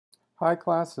Hi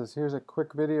classes, here's a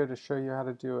quick video to show you how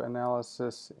to do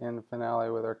analysis in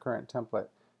Finale with our current template.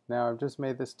 Now I've just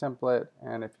made this template,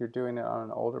 and if you're doing it on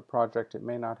an older project it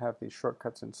may not have these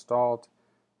shortcuts installed.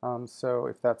 So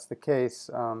if that's the case,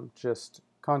 just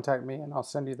contact me and I'll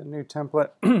send you the new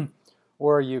template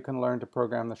or you can learn to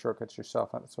program the shortcuts yourself.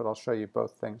 That's what I'll show you,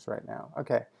 both things right now.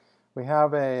 Okay, we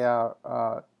have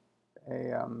a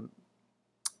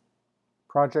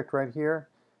project right here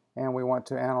and we want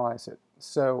to analyze it.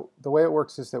 So the way it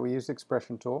works is that we use the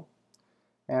expression tool,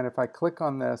 and if I click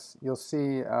on this, you'll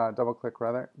see, double click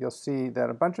rather, you'll see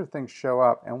that a bunch of things show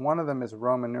up, and one of them is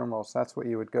Roman numerals. That's what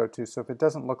you would go to. So if it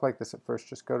doesn't look like this at first,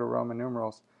 just go to Roman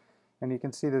numerals, and you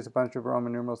can see there's a bunch of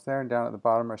Roman numerals there, and down at the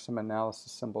bottom are some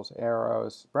analysis symbols: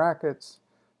 arrows, brackets,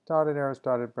 dotted arrows,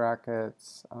 dotted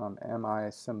brackets, MI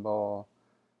symbol.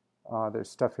 There's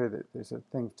stuff here that there's a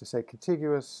thing to say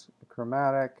contiguous,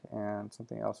 chromatic, and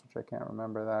something else which I can't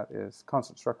remember. That is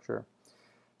constant structure.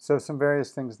 So some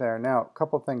various things there. Now, a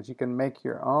couple things. You can make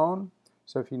your own.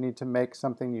 So if you need to make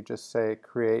something, you just say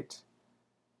create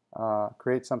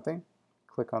something.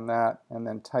 Click on that and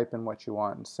then type in what you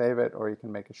want and save it, or you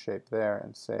can make a shape there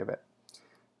and save it.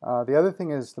 The other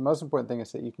thing is, the most important thing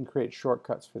is that you can create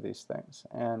shortcuts for these things.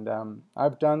 And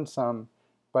I've done some.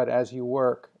 But as you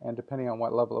work, and depending on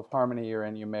what level of harmony you're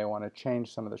in, you may want to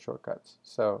change some of the shortcuts.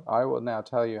 So I will now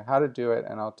tell you how to do it,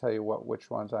 and I'll tell you which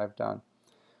ones I've done.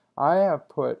 I have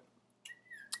put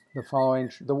the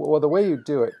following, the way you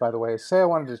do it, by the way, is say I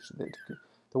wanted to,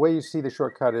 the way you see the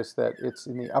shortcut is that it's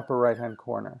in the upper right-hand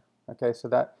corner. Okay, so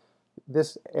that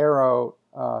this arrow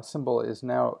symbol is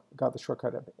now got the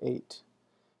shortcut of 8.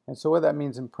 And so what that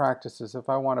means in practice is if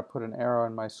I want to put an arrow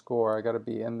in my score, I got to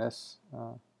be in this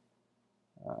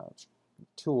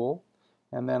tool,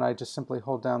 and then I just simply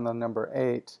hold down the number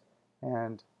 8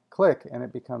 and click, and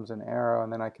it becomes an arrow,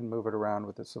 and then I can move it around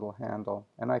with this little handle,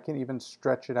 and I can even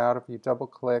stretch it out if you double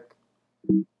click.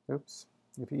 Oops,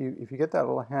 if you get that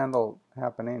little handle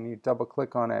happening and you double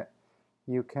click on it,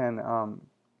 you can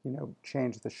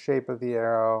change the shape of the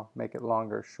arrow, make it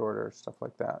longer, shorter, stuff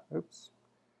like that. Oops.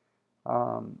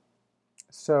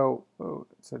 So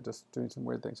just doing some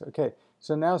weird things. Okay,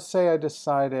 so now say I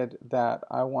decided that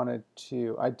I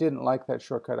didn't like that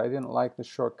shortcut. I didn't like the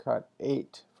shortcut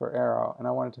 8 for arrow, and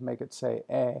I wanted to make it say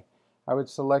A. I would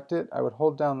select it, I would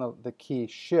hold down the key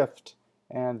Shift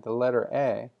and the letter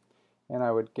A, and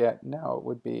I would get, now it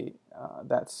would be,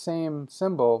 that same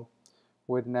symbol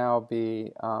would now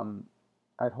be,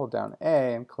 I'd hold down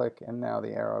A and click, and now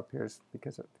the arrow appears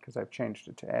because I've changed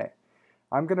it to A.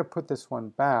 I'm going to put this one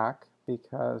back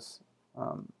because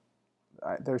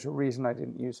there's a reason I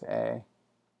didn't use A.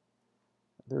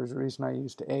 There's a reason I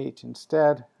used 8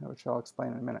 instead, which I'll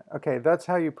explain in a minute. Okay, that's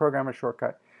how you program a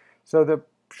shortcut. So the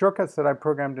shortcuts that I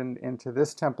programmed into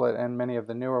this template and many of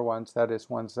the newer ones, that is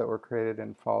ones that were created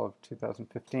in fall of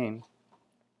 2015,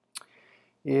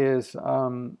 is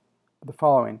the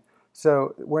following.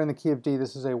 So we're in the key of D.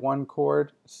 This is a 1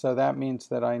 chord, so that means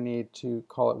that I need to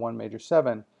call it 1 major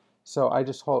 7. So I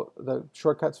just hold, the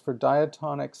shortcuts for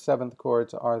diatonic 7th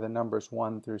chords are the numbers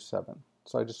 1 through 7.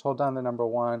 So I just hold down the number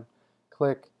 1,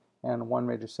 click, and 1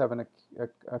 major 7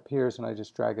 appears, and I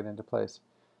just drag it into place.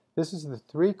 This is the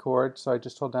 3 chord, so I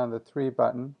just hold down the 3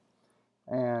 button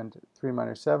and 3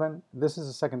 minor 7. This is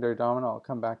a secondary dominant. I'll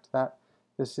come back to that.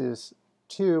 This is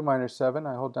 2 minor 7.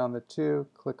 I hold down the 2,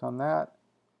 click on that,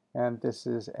 and this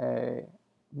is a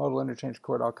modal interchange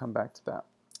chord. I'll come back to that.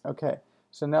 Okay.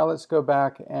 So now let's go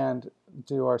back and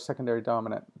do our secondary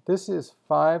dominant. This is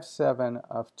 5, 7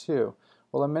 of 2.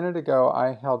 Well, a minute ago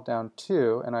I held down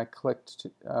 2 and I clicked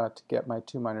to get my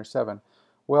 2 minor 7.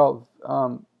 Well,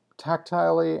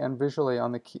 tactilely and visually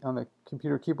on the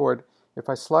computer keyboard, if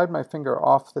I slide my finger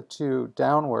off the 2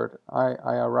 downward, I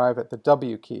arrive at the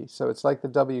W key. So it's like the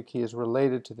W key is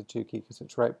related to the 2 key because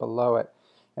it's right below it.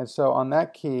 And so on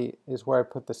that key is where I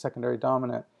put the secondary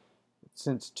dominant.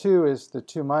 Since 2 is the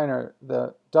 2 minor,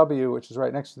 the W, which is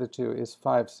right next to the 2, is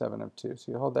 5, 7 of 2.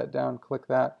 So you hold that down, click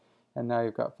that, and now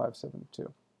you've got 5, 7 of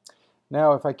 2.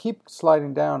 Now if I keep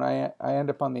sliding down, I end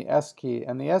up on the S key,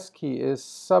 and the S key is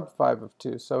sub 5 of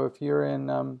 2. So if you're in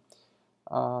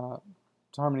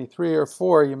harmony 3 or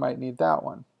 4, you might need that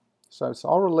one. So it's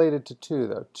all related to 2,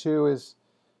 though. 2 is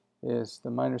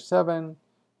the minor 7.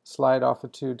 Slide off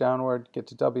of 2 downward, get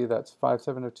to W, that's 5,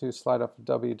 7 of 2, slide off of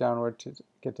W downward to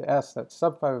get to S, that's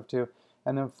sub 5 of 2,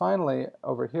 and then finally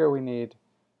over here we need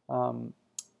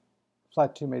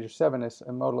flat 2 major 7 is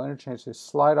a modal interchange, so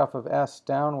slide off of S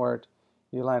downward,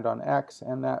 you land on X,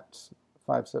 and that's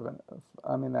 5, 7,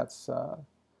 that's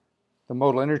the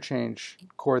modal interchange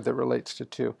chord that relates to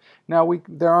 2. Now,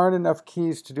 there aren't enough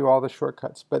keys to do all the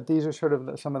shortcuts, but these are sort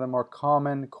of some of the more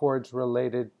common chords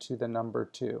related to the number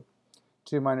 2.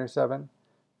 2 minor 7,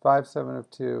 5 7 of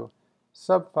 2,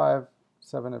 sub 5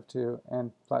 7 of 2,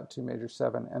 and flat 2 major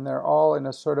 7. And they're all in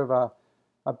a sort of a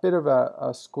bit of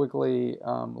a squiggly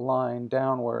line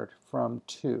downward from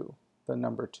 2, the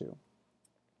number 2.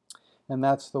 And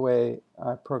that's the way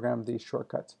I programmed these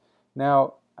shortcuts.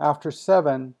 Now, after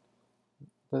 7,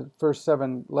 the first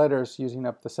 7 letters using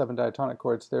up the 7 diatonic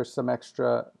chords, there's some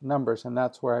extra numbers, and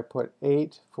that's where I put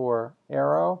 8 for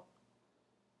arrow,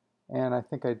 and I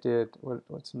think I did,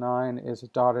 what's 9 is a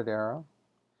dotted arrow.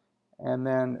 And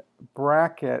then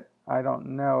bracket, I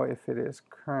don't know if it is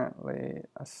currently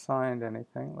assigned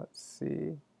anything. Let's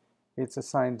see. It's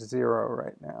assigned 0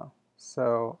 right now.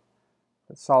 So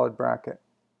it's solid bracket.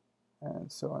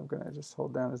 And so I'm going to just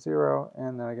hold down a 0,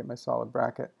 and then I get my solid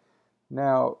bracket.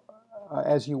 Now,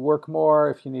 as you work more,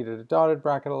 if you needed a dotted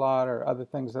bracket a lot or other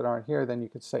things that aren't here, then you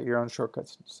could set your own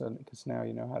shortcuts, because now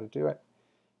you know how to do it.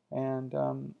 And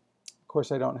of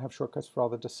course, I don't have shortcuts for all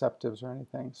the deceptives or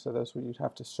anything, so those you'd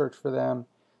have to search for them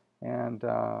and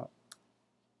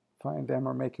find them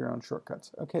or make your own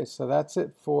shortcuts. Okay, so that's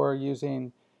it for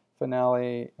using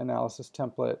Finale Analysis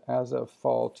Template as of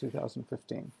fall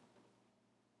 2015.